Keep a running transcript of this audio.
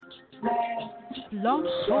Blog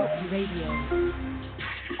Talk Radio.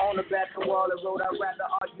 On the back of wall, the road, I'd rather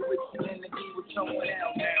argue with you than to be with someone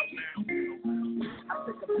else. I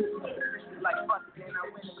took a picture of the like fuck it, and I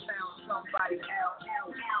went and found somebody else.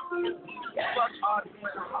 Fuck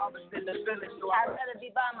arguing, I'm always in the feeling, so I'd rather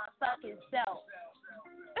be by my fucking self.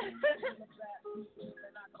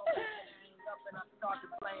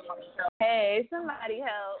 Hey, somebody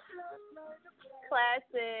help.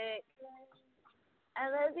 Classic. I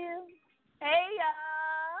love you. Hey,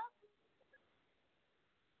 y'all.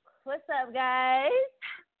 What's up, guys?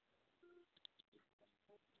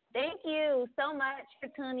 Thank you so much for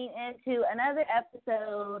tuning into another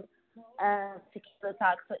episode of Tequila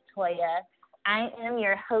Talks with Toya. I am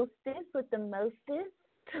your hostess with the mostest,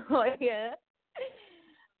 Toya.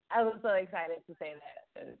 I was so excited to say that.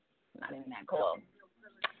 It's not even that cool.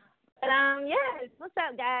 But, yes, what's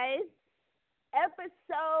up, guys?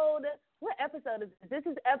 What episode is this? This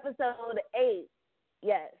is episode 8.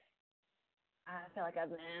 Yes. I feel like I've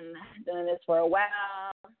been doing this for a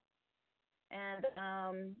while. And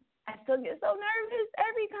I still get so nervous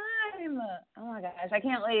every time. Oh, my gosh. I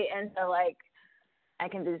can't wait until, I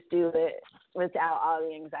can just do it without all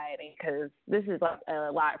the anxiety, because this is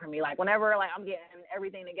a lot for me. Whenever I'm getting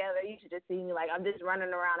everything together, you should just see me I'm just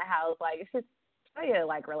running around the house. It's just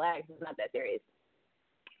relax. It's not that serious.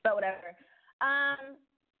 But whatever.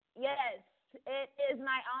 Yes, it is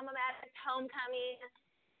my alma mater's homecoming,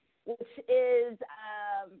 which is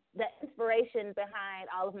the inspiration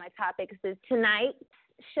behind all of my topics. Tonight's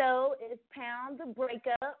show is Pound the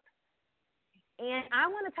Breakup. And I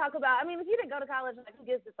want to talk about, if you didn't go to college, who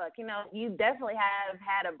gives a fuck? You definitely have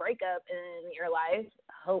had a breakup in your life,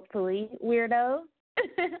 hopefully, weirdo.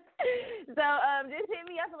 So just hit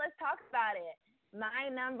me up and let's talk about it.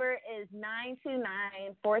 My number is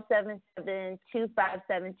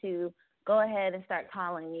 929-477-2572. Go ahead and start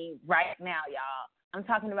calling me right now, y'all. I'm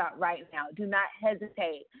talking about right now. Do not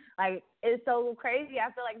hesitate. It's so crazy.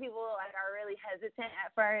 I feel like people are really hesitant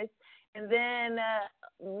at first. And then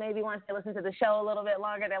maybe once they listen to the show a little bit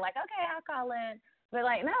longer, they're like, okay, I'll call in. But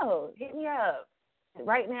no, hit me up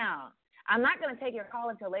right now. I'm not going to take your call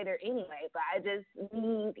until later anyway, but I just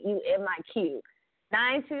need you in my queue.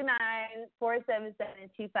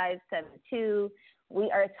 929-477-2572. We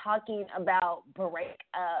are talking about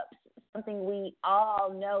breakups, something we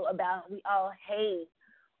all know about, we all hate.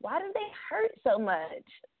 Why do they hurt so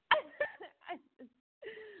much?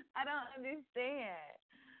 I don't understand.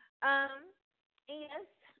 Yes,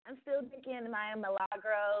 I'm still drinking my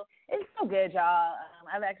Milagro. It's so good, y'all.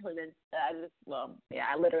 I've actually been,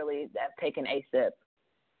 I literally have taken a sip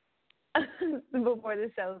before the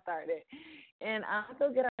show started. And I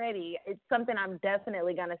feel good already. It's something I'm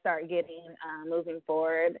definitely going to start getting moving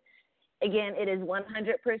forward. Again, it is 100%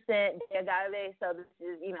 de agave, so this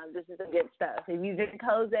is the good stuff. If you drink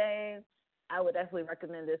Jose, I would definitely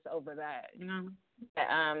recommend this over that, But,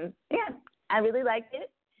 I really liked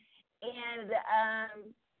it. And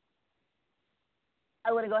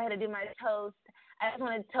I want to go ahead and do my toast. I just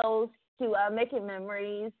want to toast to making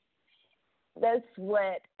memories. That's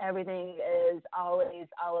what everything is always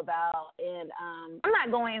all about. And I'm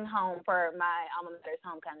not going home for my alma mater's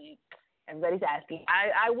homecoming. Everybody's asking.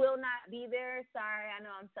 I will not be there. Sorry, I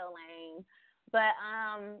know I'm so lame. But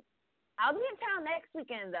I'll be in town next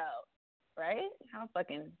weekend, though. Right? How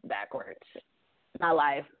fucking backwards. My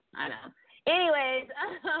life. I know. Anyways,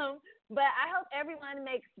 but I hope everyone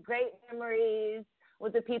makes great memories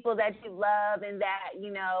with the people that you love and that,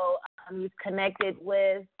 you've connected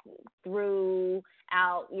with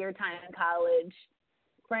throughout your time in college.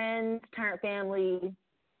 Friends turned family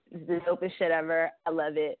is the dopest shit ever. I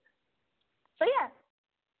love it. So, yeah,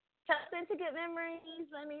 toast into good memories.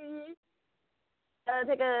 Let me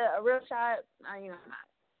take a real shot. I'm not.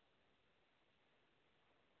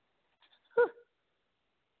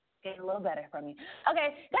 Getting a little better from me.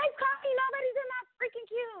 Okay, guys, call me. Nobody's in my freaking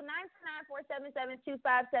queue.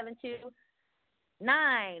 929-477-2572.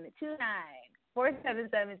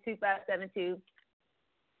 929-477-2572.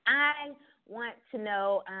 I want to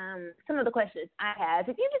know some of the questions I have.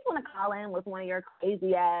 If you just want to call in with one of your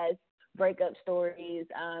crazy-ass breakup stories,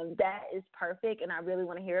 that is perfect, and I really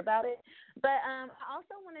want to hear about it. But I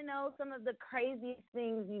also want to know some of the craziest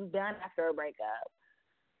things you've done after a breakup.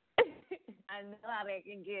 I know how they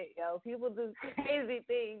can get, yo. People do crazy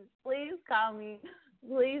things. Please call me.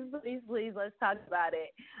 Please, please, please, let's talk about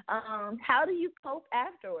it. How do you cope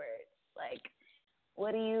afterwards?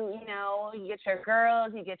 What do you get your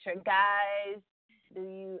girls, you get your guys. Do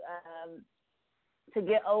you, to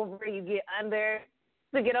get over, you get under,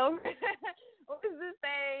 to get over? What is this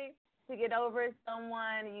thing? to get over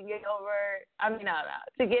someone, you get over. I mean, no.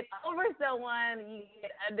 To get over someone, you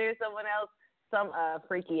get under someone else. Some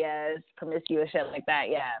freaky ass promiscuous shit like that.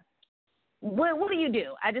 Yeah. What do you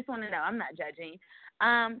do? I just want to know. I'm not judging.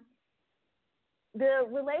 The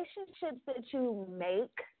relationships that you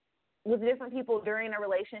make with different people during a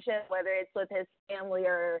relationship, whether it's with his family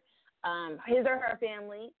or his or her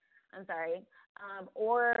family, I'm sorry,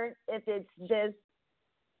 or if it's just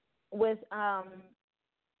with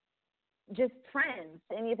just friends,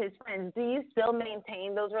 any of his friends, do you still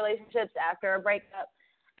maintain those relationships after a breakup?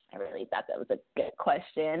 I really thought that was a good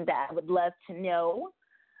question that I would love to know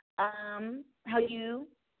how you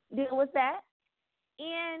deal with that.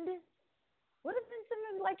 And what have been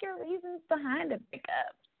some of, like, your reasons behind a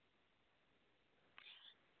breakup?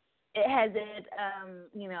 Has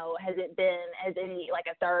it been as any, like,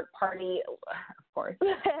 a third party? Of course.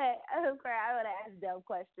 I would ask dumb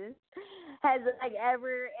questions. Has it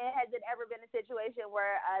ever been a situation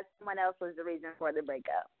where someone else was the reason for the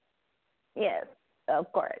breakup? Yes,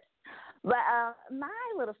 of course. But my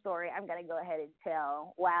little story, I'm going to go ahead and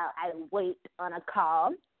tell while I wait on a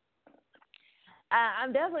call.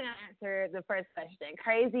 I'm definitely going to answer the first question.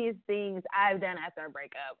 Craziest things I've done after a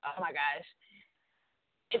breakup. Oh, my gosh.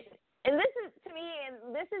 And this is, to me,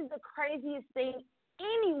 this is the craziest thing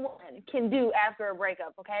anyone can do after a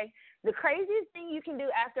breakup, okay? The craziest thing you can do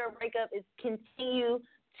after a breakup is continue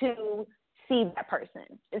to see that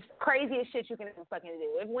person. It's the craziest shit you can fucking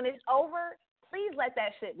do. When it's over, please let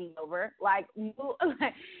that shit be over.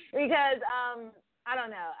 Because, I don't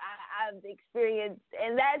know, I've experienced,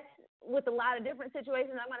 and that's with a lot of different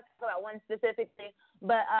situations. I'm going to talk about one specifically,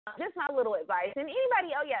 but just my little advice. And anybody,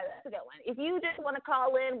 oh yeah, that's a good one. If you just want to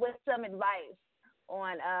call in with some advice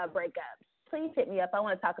on breakups, please hit me up. I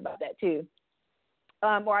want to talk about that too.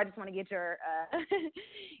 Or I just want to get your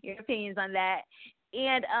your opinions on that.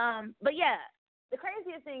 And but yeah, the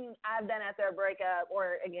craziest thing I've done after a breakup,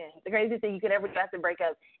 or again, the craziest thing you could ever do after a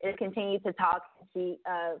breakup is continue to talk to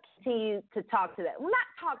that. Well, not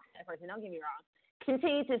talk to that person. Don't get me wrong.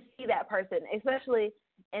 Continue to see that person, especially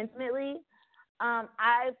intimately.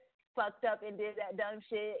 I've fucked up and did that dumb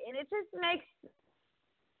shit, and it just makes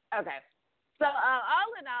okay. So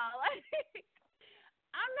all in all,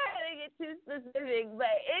 I'm not gonna get too specific,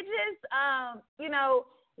 but it just I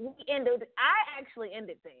actually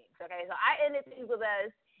ended things. Okay, so I ended things with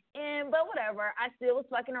us, but whatever. I still was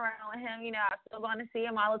fucking around with him. I was still going to see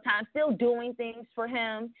him all the time, still doing things for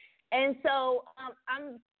him, and so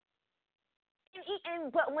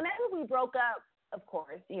but whenever we broke up, of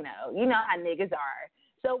course, you know how niggas are.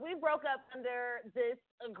 So we broke up under this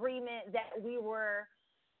agreement that we were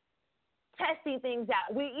testing things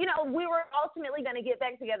out. We were ultimately going to get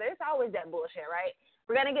back together. It's always that bullshit, right?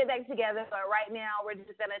 We're going to get back together, but right now we're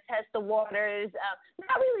just going to test the waters.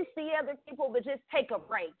 Not really see other people, but just take a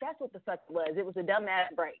break. That's what the fuck it was. It was a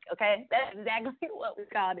dumbass break, okay? That's exactly what we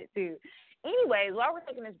called it, too. Anyways, while we're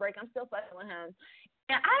taking this break, I'm still fucking with him.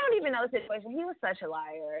 And I don't even know the situation. He was such a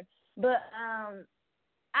liar. But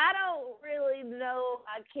I don't really know.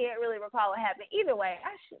 I can't really recall what happened. Either way,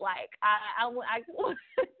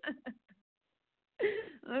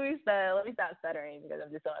 let me stop stuttering because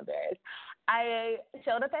I'm just so embarrassed. I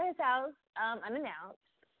showed up at his house unannounced.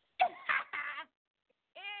 And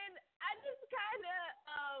I just kind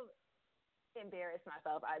of embarrassed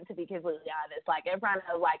myself, to be completely honest, in front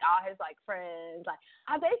of all his friends.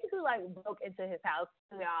 I basically broke into his house,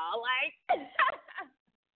 y'all.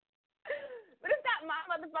 But it's not my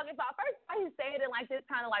motherfucking fault. First of all, he stayed in this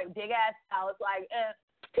kind of big ass house.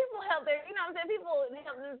 People help their, you know what I'm saying? People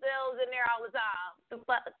help themselves in there all the time. The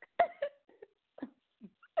fuck.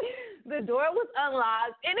 The door was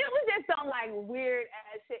unlocked, and it was just some weird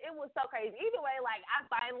ass shit. It was so crazy. Either way, I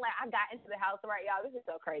finally I got into the house, right, y'all. This is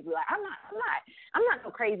so crazy. I'm not no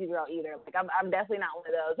crazy girl either. I'm definitely not one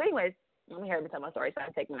of those. But anyways, let me hear me tell my story so I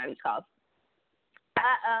can take one of these calls.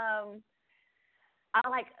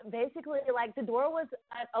 Basically the door was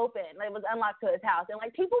open. It was unlocked to his house, and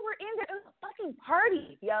people were in there. It was a fucking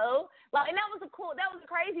party, yo. And that was a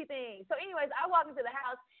crazy thing. So anyways, I walked into the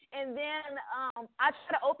house, and then I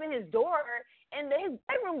tried to open his door, and his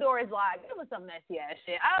bedroom door is locked. It was some messy ass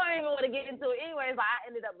shit. I don't even want to get into it. Anyways, I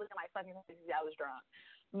ended up looking like fucking crazy. I was drunk,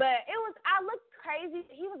 but I looked crazy.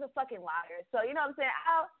 He was a fucking liar. So you know what I'm saying?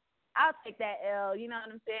 I'll take that L, you know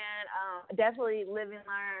what I'm saying? Definitely live and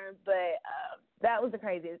learn, but that was the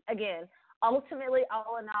craziest. Again, ultimately,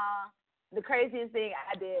 all in all, the craziest thing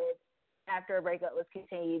I did after a breakup was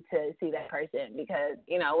continue to see that person because,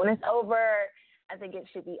 when it's over, I think it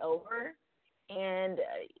should be over. And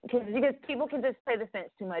because people can just play the fence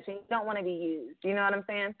too much and you don't want to be used, you know what I'm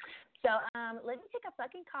saying? So let me take a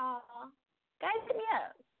fucking call. Guys, hit me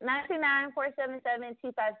up.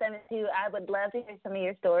 929-477-2572. I would love to hear some of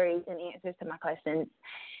your stories and answers to my questions.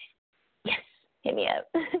 Yes, hit me up.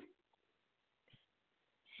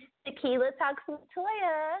 Tequila Talks with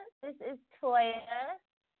Toya. This is Toya.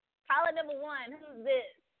 Caller number one. Who's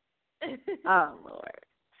this? Oh, Lord.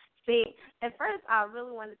 See, at first I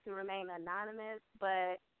really wanted to remain anonymous,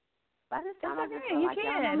 but by this time I just feel like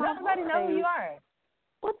can. Nobody knows who you are.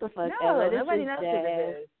 What the fuck, No, Ella? nobody knows who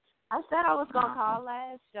this is. I said I was going to call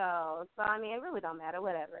last show, so, I mean, it really don't matter,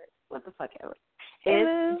 whatever. What the fuck, Ella?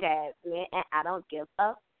 It's Jasmine, and I don't give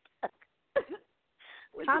a fuck.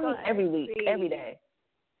 Call me every week, every day.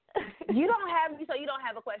 You don't have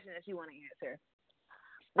a question that you want to answer.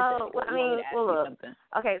 Oh, well, I mean, well, look.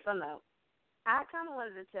 Okay, so no. I kind of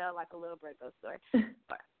wanted to tell, like, a little breakup story.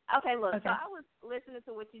 Okay, look, so I was listening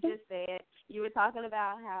to what you just said. You were talking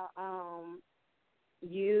about how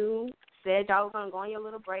you said y'all was going to go on your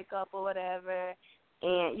little breakup or whatever,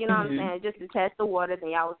 and, you know what I'm saying, just to test the waters,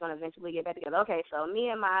 and y'all was going to eventually get back together. Okay, so me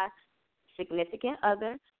and my significant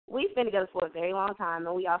other, we've been together for a very long time,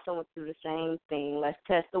 and we also went through the same thing. Let's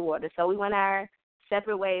test the water. So we went our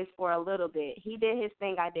separate ways for a little bit. He did his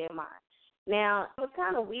thing, I did mine. Now, it was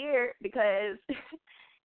kind of weird because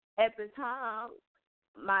at the time,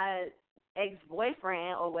 my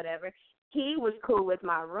ex-boyfriend or whatever, he was cool with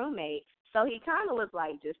my roommate. So he kind of was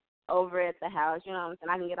like just over at the house, you know what I'm saying?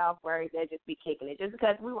 I can get off work, they'd just be kicking it just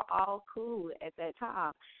because we were all cool at that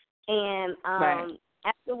time. And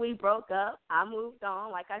after we broke up, I moved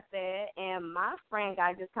on, like I said, and my friend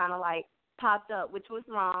guy just kind of like popped up, which was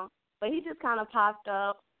wrong, but he just kind of popped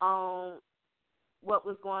up on what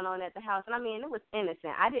was going on at the house. And, I mean, it was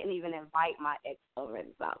innocent. I didn't even invite my ex over at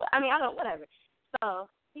the time. I mean, I don't, whatever. So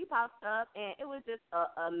he popped up, and it was just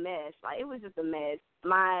a mess. Like, it was just a mess.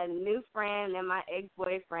 My new friend and my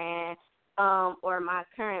ex-boyfriend, or my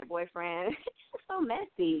current boyfriend, it's so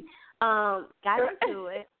messy, got into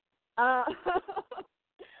it.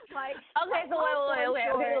 Like, okay, so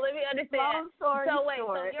wait, let me understand. So your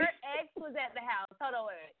short. ex was at the house. Hold on,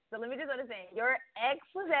 wait. So let me just understand. Your ex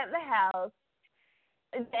was at the house.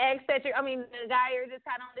 The ex that the guy you're just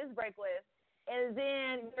kind of on this break with, and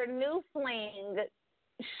then your new fling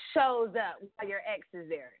shows up while your ex is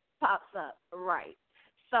there. Pops up, right.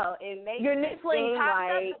 So it makes your new fling pops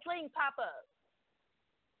like, up, the fling pop up.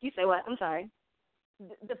 You say what? I'm sorry.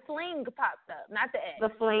 The fling pops up, not the ex.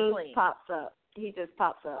 The fling pops up. He just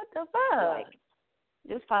pops up. What the fuck? Like,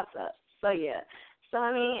 just pops up. So, yeah. So,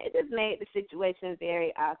 I mean, it just made the situation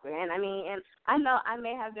very awkward. And, I mean, and I know I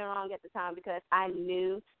may have been wrong at the time because I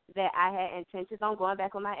knew that I had intentions on going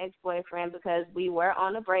back with my ex-boyfriend because we were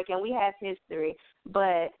on a break and we have history.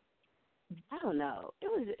 But I don't know.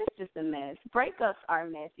 It's just a mess. Breakups are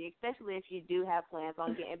messy, especially if you do have plans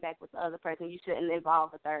on getting back with the other person. You shouldn't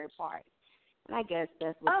involve a third party. And I guess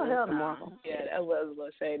that's what the moral. Yeah, that was a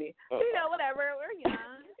little shady. You know, whatever. We're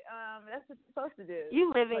young. That's what you're supposed to do.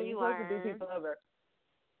 You live and you learn. learn. You're supposed to do people over.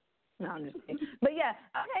 No, I'm just kidding. But yeah,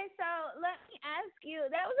 okay, so let me ask you,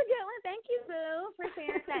 that was a good one. Thank you, Boo, for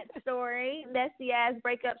sharing that story. That's the ass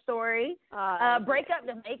breakup story. Breakup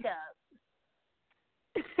to makeup.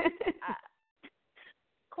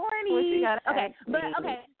 Corny. Okay, but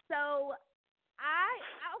okay, so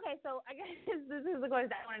I guess this is the question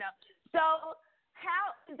I want to know. So how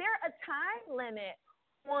is there a time limit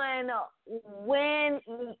when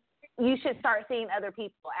you should start seeing other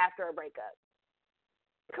people after a breakup?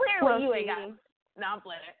 Clearly, you ain't got it. No, I'm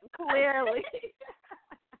playing. Clearly.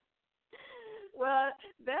 Well,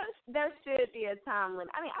 there should be a time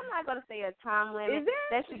limit. I mean, I'm not going to say a time limit.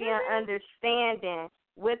 There should be an understanding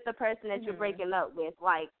with the person that you're breaking up with.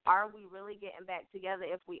 Like, are we really getting back together?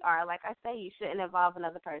 If we are, like I say, you shouldn't involve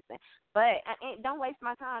another person. But don't waste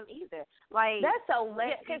my time either. Like, that's so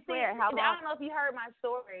let's be clear. I don't know if you heard my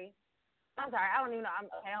story. I'm sorry, I don't even know. I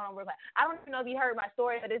don't even know if you heard my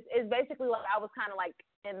story, but it's basically like I was kind of like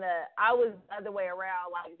I was the other way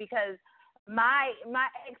around, like, because my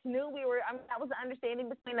ex knew that was the understanding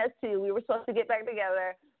between us two. We were supposed to get back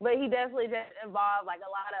together, but he definitely just involved like a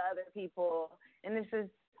lot of other people, and that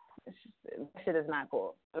shit is not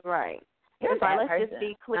cool. Right. It's like, let's just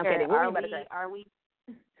be clear. Are we?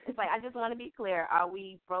 It's like, I just want to be clear. Are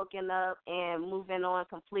we broken up and moving on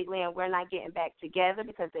completely and we're not getting back together?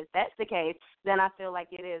 Because if that's the case, then I feel like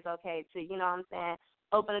it is okay to, you know what I'm saying,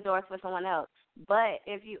 open the doors for someone else. But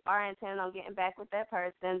if you are intending on getting back with that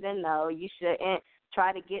person, then no, you shouldn't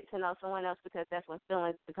try to get to know someone else because that's when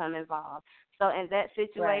feelings become involved. So in that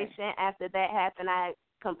situation, after that happened, I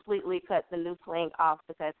completely cut the new fling off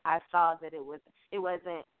because I saw that it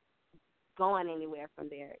wasn't going anywhere from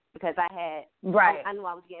there because I had right. I knew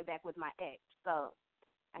I was getting back with my ex, so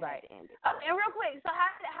I had to end it. And real quick, so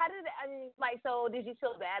how did so did you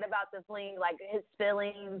feel bad about the fling, like his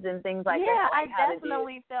feelings and things like that? Yeah, Like, I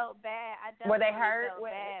definitely felt bad. Were they hurt? Felt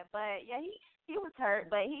bad, but yeah, he was hurt,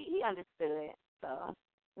 but he understood it. So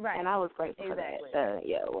right, and I was grateful for that.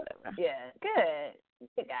 Yeah, whatever. Yeah,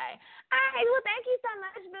 good guy. All right, well, thank you so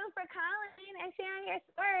much, Boo, for calling and sharing your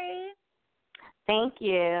story. Thank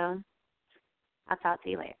you. I'll talk to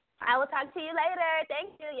you later. I will talk to you later.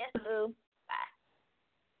 Thank you. Yes, Boo. Bye.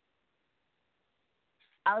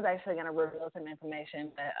 I was actually going to reveal some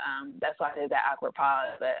information, but that's why I did that awkward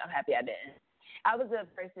pause, but I'm happy I didn't. I was the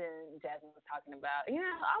person Jasmine was talking about. You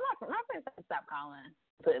know, all my friends have to stop calling,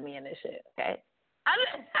 putting me in this shit, okay? I'm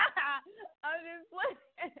just playing.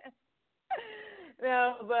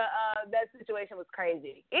 No, but that situation was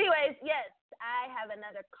crazy. Anyways, yes, I have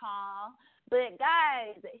another call. But,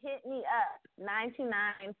 guys, hit me up,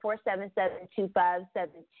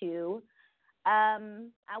 929-477-2572.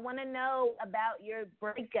 I want to know about your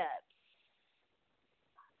breakups.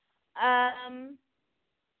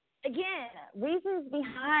 Again, reasons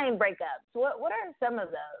behind breakups. What are some of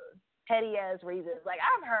those petty-ass reasons? Like,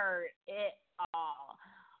 I've heard it all.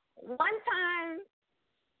 One time,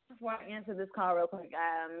 before I answer this call real quick,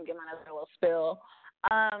 give my another little spill.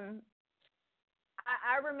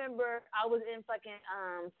 I remember I was in fucking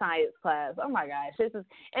science class. Oh my gosh, this is.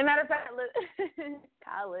 And matter of fact,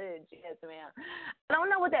 college. Yes, ma'am. I don't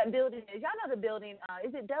know what that building is. Y'all know the building?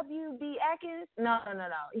 Is it W.B. Atkins? No.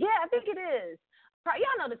 Yeah, I think it is.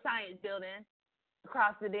 Y'all know the science building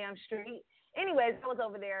across the damn street. Anyways, I was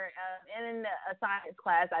over there in a science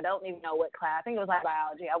class. I don't even know what class. I think it was like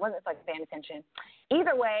biology. I wasn't fucking paying attention.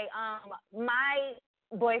 Either way, my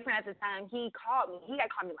boyfriend at the time, he called me. He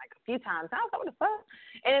had called me like a few times. I was like, what the fuck?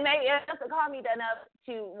 And it must have called me enough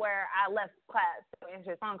to where I left class to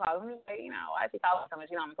answer his phone call. I'm just like, why is he calling so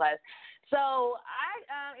much? I'm in class. So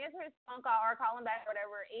I answered his phone call or call him back or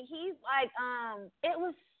whatever. And he's like, it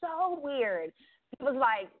was so weird. He was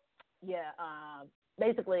like, yeah,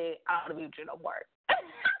 basically, I don't need you no more. And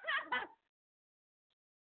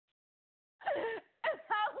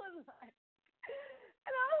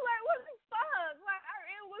I was like, what the fuck? Like,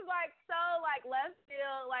 it was like so like left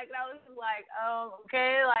field. Like, I was just like,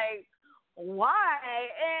 okay, like, why?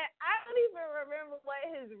 And I don't even remember what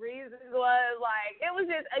his reasons was. Like, it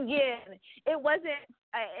was just, again, it was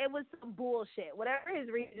some bullshit. Whatever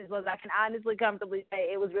his reasons was, I can honestly comfortably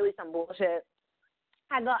say it was really some bullshit.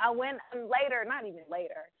 I went later, not even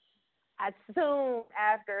later. I soon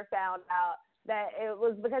after found out that it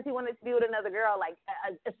was because he wanted to be with another girl, like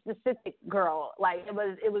a specific girl. Like it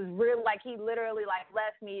was real. Like he literally like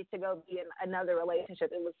left me to go be in another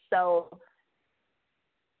relationship. It was so.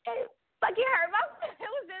 It hurt my.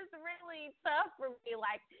 It was just really tough for me.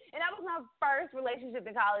 Like, and that was my first relationship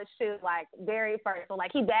in college too. Like very first. So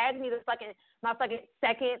like he bagged me my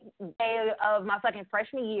second day of my fucking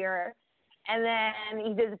freshman year. And then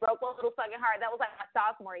he just broke my little fucking heart. That was like my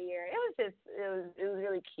sophomore year. It was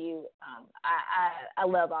really cute. I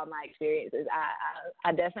love all my experiences.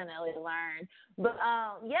 I definitely learned. But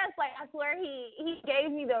yes, like I swear he gave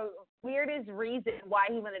me the weirdest reason why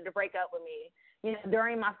he wanted to break up with me.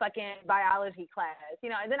 During my fucking biology class. And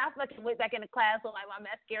then I fucking went back into class with like my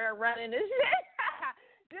mascara running and shit.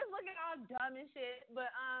 Just looking all dumb and shit. But,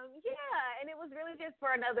 yeah, and it was really just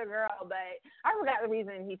for another girl. But I forgot the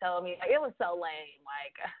reason he told me. Like, it was so lame.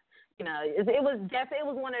 Like, it was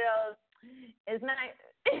one of those, it's not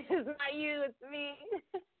you, it's me.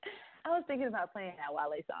 I was thinking about playing that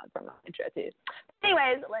Wale song from my intro, too.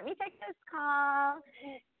 Anyways, let me take this call.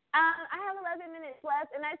 I have 11 minutes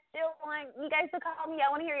left, and I still want you guys to call me. I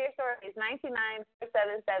want to hear your stories.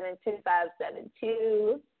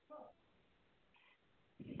 929-477-2572.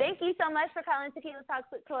 Thank you so much for calling Tequila Talks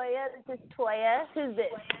with Toya. This is Toya. Who's this?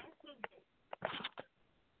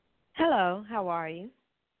 Hello. How are you?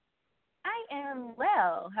 I am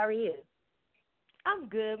well. How are you? I'm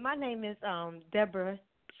good. My name is Deborah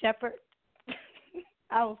Shepherd.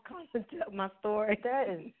 I was calling to tell my story. That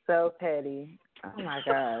is so petty. Oh, my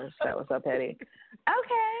gosh. That was so petty.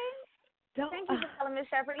 Okay. Thank you for calling Miss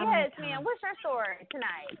Shepherd. Yes, ma'am. What's your story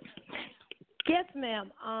tonight? Yes,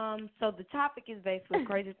 ma'am. So the topic is basically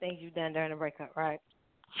crazy things you've done during a breakup, right?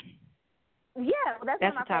 Yeah, well, that's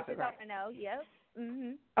one of my the topic, questions right? I know. Yep.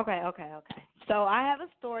 Mhm. Okay. So I have a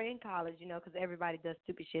story in college, because everybody does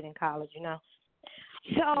stupid shit in college, So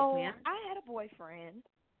yes, I had a boyfriend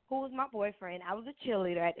who was my boyfriend. I was a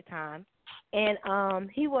cheerleader at the time, and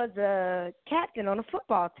he was a captain on a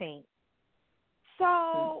football team.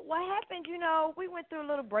 So what happened, we went through a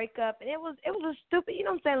little breakup, and it was a stupid,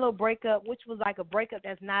 little breakup, which was like a breakup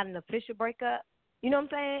that's not an official breakup. You know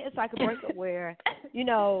what I'm saying? It's like a breakup where,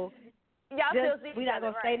 Y'all still see we're not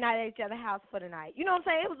going to stay night at each other's house for the night. You know what I'm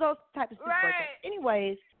saying? It was those type of stupid breakups.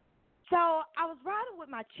 Anyways, so I was riding with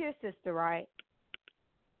my cheer sister, right?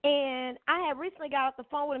 And I had recently got off the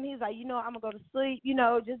phone with him. He was like, I'm going to go to sleep.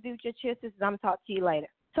 Just be with your cheer sister. I'm going to talk to you later.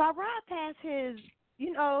 So I ride past his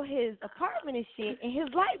his apartment and shit, and his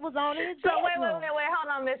light was on in his bedroom. So wait, hold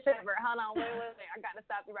on, Miss Shepard. Hold on, wait. I got to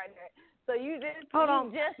stop you right there. So you just hold on.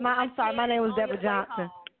 I'm sorry, my name was Deborah Johnson.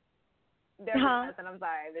 Deborah Johnson, I'm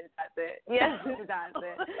sorry, Miss Johnson. Yes, Miss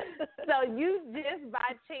Johnson. So you just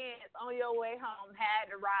by chance on your way home had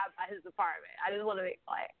to ride by his apartment. I just want to make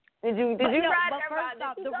like. Did you ride there by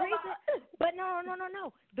the reason? But no.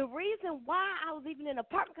 The reason why I was even in the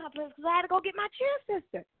apartment complex was I had to go get my cheer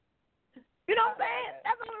sister. You know what I'm saying?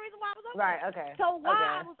 That's the only reason why I was over there. Right, okay. So while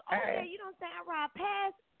I was over there, you know what I'm saying, I ride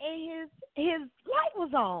past and his light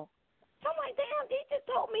was on. So I'm like, damn, he just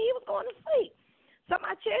told me he was going to sleep. So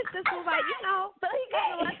my cheer sister was like, So he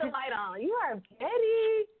couldn't left the light on. You are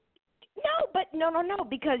petty. No,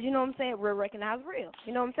 because you know what I'm saying, real recognize real.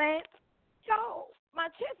 You know what I'm saying? So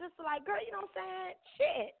my cheer sister like, girl, you know what I'm saying?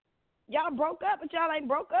 Shit. Y'all broke up, but y'all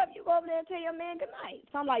ain't broke up. You go over there and tell your man good night.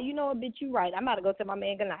 So I'm like, you know what, bitch, you right. I'm about to go tell my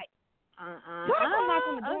man good night. So I go knock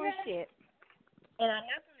on the door and shit. And I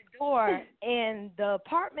knock on the door in the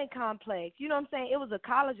apartment complex. You know what I'm saying? It was a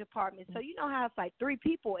college apartment. So you know how it's like 3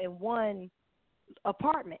 people in one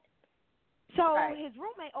apartment. So his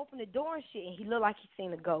roommate opened the door and shit, and he looked like he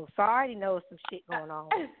seen a ghost. So I already know some shit going on.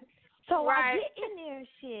 So I get in there and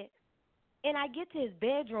shit, and I get to his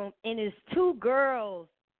bedroom, and there's 2 girls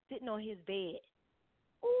sitting on his bed.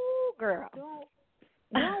 Ooh, girl.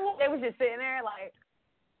 They was just sitting there like.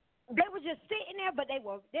 They were just sitting there, but they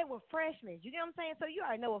were freshmen. You get what I'm saying? So you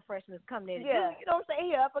already know what freshmen come there to do. You know what I'm saying?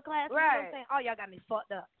 Here, upper class. You know what I'm saying? Oh, y'all got me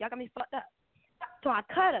fucked up. So I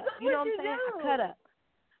cut up. You know what I'm saying? I cut up.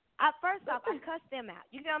 First off, I cussed them out.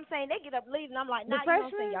 You know what I'm saying? They get up leaving. I'm like, nah, you know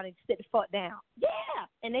what I'm saying? Y'all need to sit the fuck down. Yeah.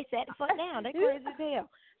 And they sat the fuck down. They crazy as hell.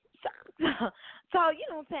 So, you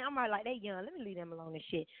know what I'm saying? I'm right like, they young. Let me leave them alone and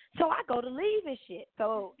shit. So I go to leave and shit.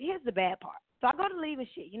 So here's the bad part. So I go to leave and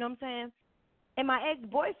shit. You know what I'm saying? And my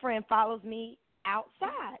ex-boyfriend follows me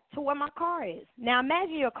outside to where my car is. Now,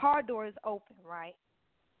 imagine your car door is open, right?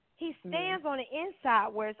 He stands on the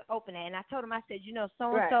inside where it's open at. And I told him, I said,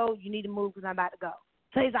 so-and-so, you need to move because I'm about to go.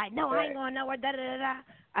 So he's like, no, I ain't going nowhere, da-da-da-da.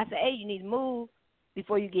 I said, hey, you need to move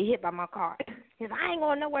before you get hit by my car. He said, I ain't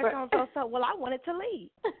going nowhere, so-and-so. Well, I wanted to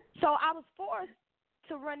leave. So I was forced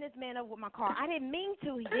to run this man over with my car. I didn't mean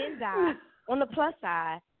to. He didn't die. On the plus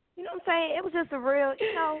side. You know what I'm saying? It was just a real,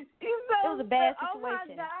 it was a bad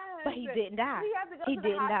situation. But he didn't die. He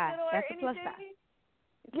didn't die. That's the plus side.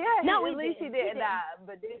 Yeah, no, at least he didn't die.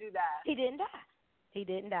 But did you die? He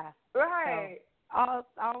didn't die. Right. So,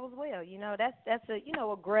 all was well. That's a,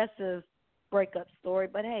 aggressive breakup story.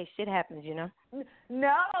 But, hey, shit happens,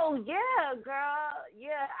 No, yeah, girl.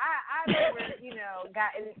 Yeah, I never,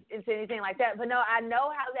 got into anything like that. But, no, I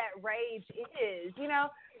know how that rage is,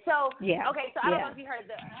 So, okay, so I don't know if you heard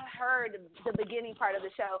the beginning part of the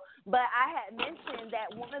show, but I had mentioned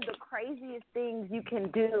that one of the craziest things you can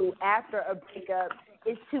do after a breakup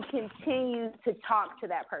is to continue to talk to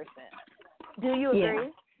that person. Do you agree? Yeah.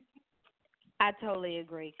 I totally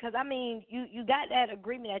agree. Because, I mean, you got that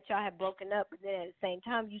agreement that y'all have broken up, but then at the same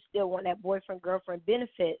time, you still want that boyfriend-girlfriend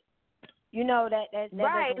benefit. That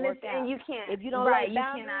right, doesn't work out. And you can't. If you don't like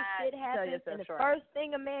boundaries, shit happens, and the first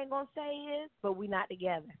thing a man going to say is, but we not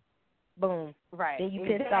together. Boom. Right. Then you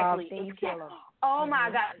pissed off, then you kill him. Oh, my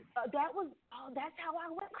God. That's how I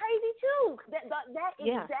went crazy, too.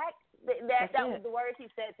 That was the words he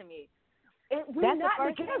said to me. We're not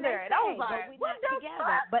together. And I was like, what the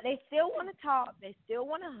fuck? But they still want to talk. They still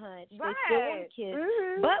want to hunch. Right. They still want to kiss.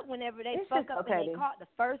 But whenever they fuck up and they caught, the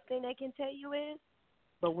first thing they can tell you is,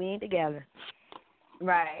 but we ain't together.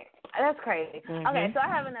 Right. That's crazy. Okay, so I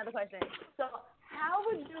have another question. So how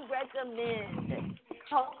would you recommend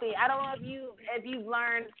coping? I don't know if you've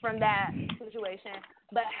learned from that situation,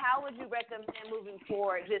 but how would you recommend moving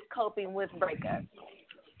forward just coping with breakups?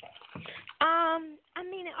 I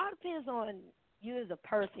mean, it all depends on you as a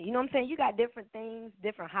person. You know what I'm saying? You got different things,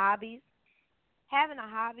 different hobbies. Having a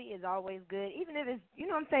hobby is always good, even if it's, you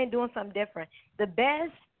know what I'm saying, doing something different. The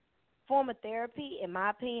best form of therapy, in my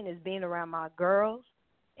opinion, is being around my girls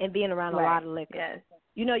and being around a lot of liquor. Yes.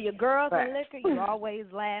 Your girls and liquor, you always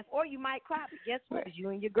laugh, or you might cry, but guess what? It's you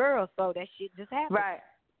and your girls, so that shit just happens. Right.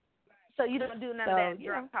 So you don't do none of that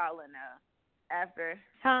drunk calling after.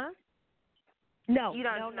 Huh? No. You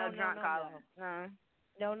don't do no drunk calling.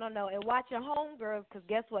 No. And watch your homegirls, because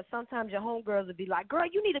guess what? Sometimes your homegirls will be like, girl,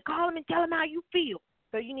 you need to call them and tell them how you feel.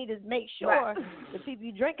 So you need to make sure the people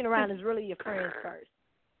you're drinking around is really your friends first.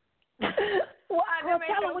 Why? Girl,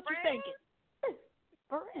 tell them what you're thinking.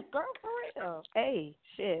 For real. Hey,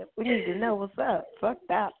 shit. We need to know what's up. Fuck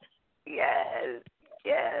that. Yes.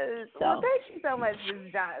 So, Well, thank you so much,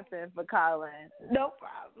 Ms. Johnson, for calling. No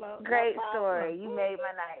problem. Great story. You made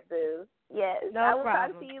my night, boo. Yes. I will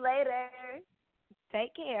talk to you later.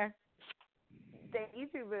 Take care. Thank you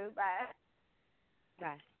too, boo. Bye.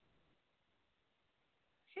 Bye.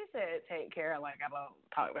 She said take care like I don't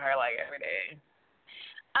talk to her like every day.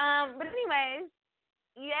 But anyways,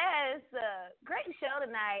 yes, great show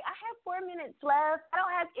tonight. I have 4 minutes left. I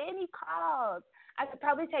don't have any calls. I could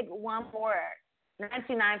probably take one more.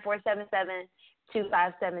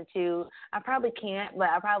 929-477-2572. I probably can't, but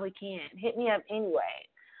I probably can. Hit me up anyway.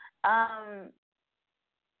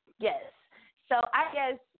 Yes. So I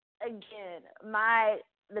guess again,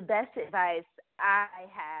 the best advice I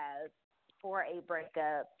have for a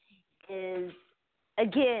breakup is,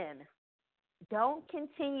 again, don't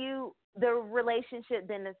continue the relationship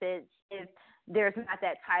benefits if there's not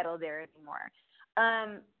that title there anymore.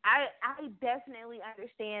 I definitely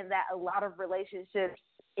understand that a lot of good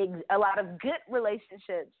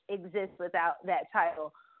relationships exist without that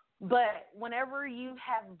title. But whenever you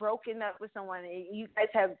have broken up with someone, you guys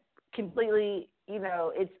have completely,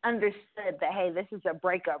 it's understood that, hey, this is a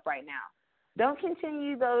breakup right now. Don't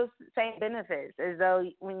continue those same benefits as though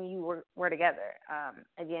when you were together.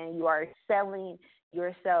 Again, you are selling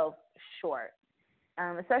yourself short,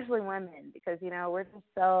 especially women, because, we're just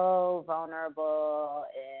so vulnerable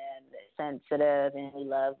and sensitive, and we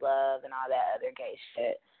love and all that other gay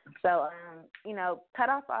shit. So, cut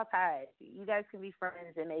off all ties. You guys can be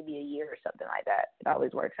friends in maybe a year or something like that. It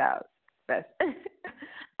always works out. But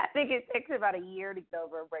I think it takes about a year to get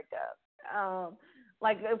over a breakup.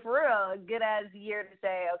 Like, for real, a good-ass year to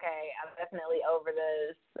say, okay, I'm definitely over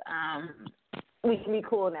this. We can be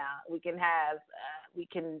cool now. We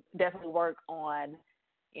can definitely work on,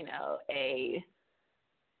 a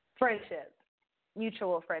friendship,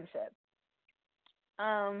 mutual friendship.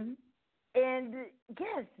 And,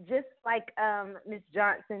 yes, just like Ms.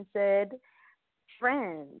 Johnson said,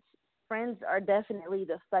 friends are definitely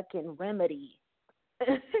the fucking remedy.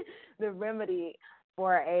 The remedy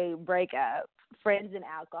for a breakup. Friends and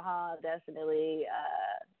alcohol, definitely.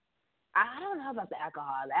 I don't know about the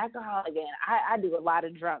alcohol. The alcohol, again, I do a lot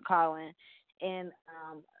of drunk calling, and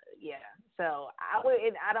yeah. So I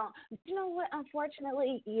don't. You know what?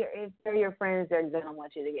 Unfortunately, if they're your friends, they're gonna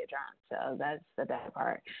want you to get drunk. So that's the bad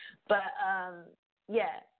part. But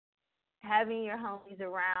yeah, having your homies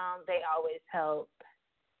around, they always help.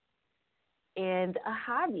 And a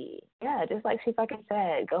hobby, yeah, just like she fucking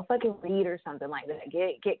said, go fucking read or something like that.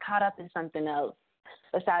 Get caught up in something else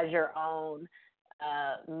besides your own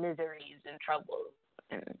miseries and troubles.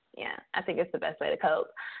 And yeah, I think it's the best way to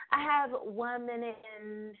cope. I have 1 minute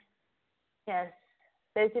and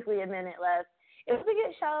basically a minute left. It was a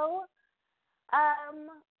good show.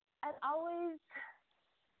 As always,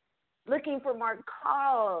 looking for more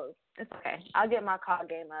calls. It's okay. I'll get my call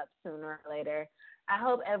game up sooner or later. I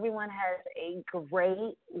hope everyone has a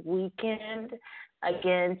great weekend.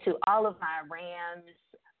 Again, to all of my Rams,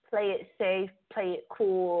 play it safe, play it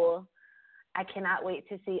cool. I cannot wait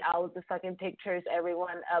to see all of the fucking pictures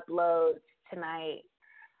everyone uploads tonight.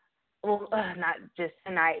 Well, not just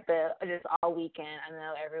tonight, but just all weekend. I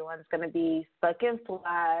know everyone's going to be fucking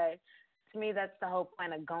fly. To me, that's the whole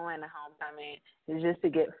point of going to homecoming, is just to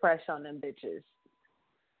get fresh on them bitches.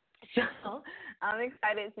 So I'm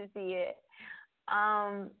excited to see it.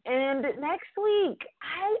 And next week,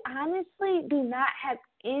 I honestly do not have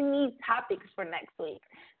any topics for next week.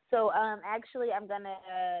 So actually, I'm going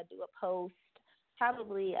to do a post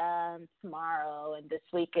probably tomorrow and this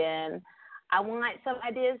weekend. I want some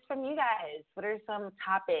ideas from you guys. What are some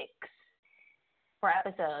topics for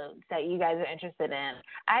episodes that you guys are interested in?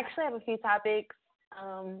 I actually have a few topics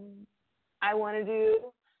I want to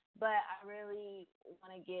do, but I really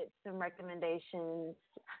want to get some recommendations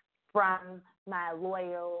from my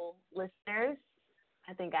loyal listeners.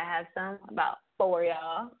 I think I have some, about 4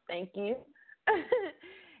 y'all. Thank you. And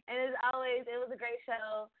as always, it was a great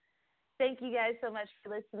show. Thank you guys so much for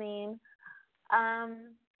listening.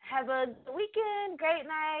 Have a good weekend, great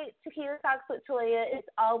night. Tequila Talks with Toya. It's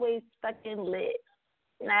always fucking lit.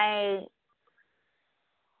 Night.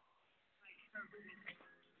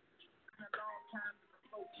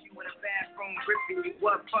 You in the bathroom ripping you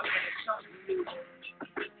up, fucking and something new.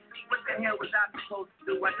 What the hell was I supposed to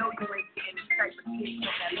do? I know you ain't getting this type of shit from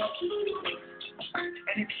that local shit.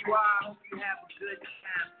 And if you are, I hope you have a good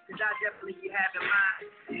time. Cause I definitely be having mine.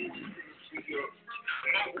 Every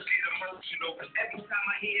time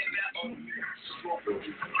I hear that,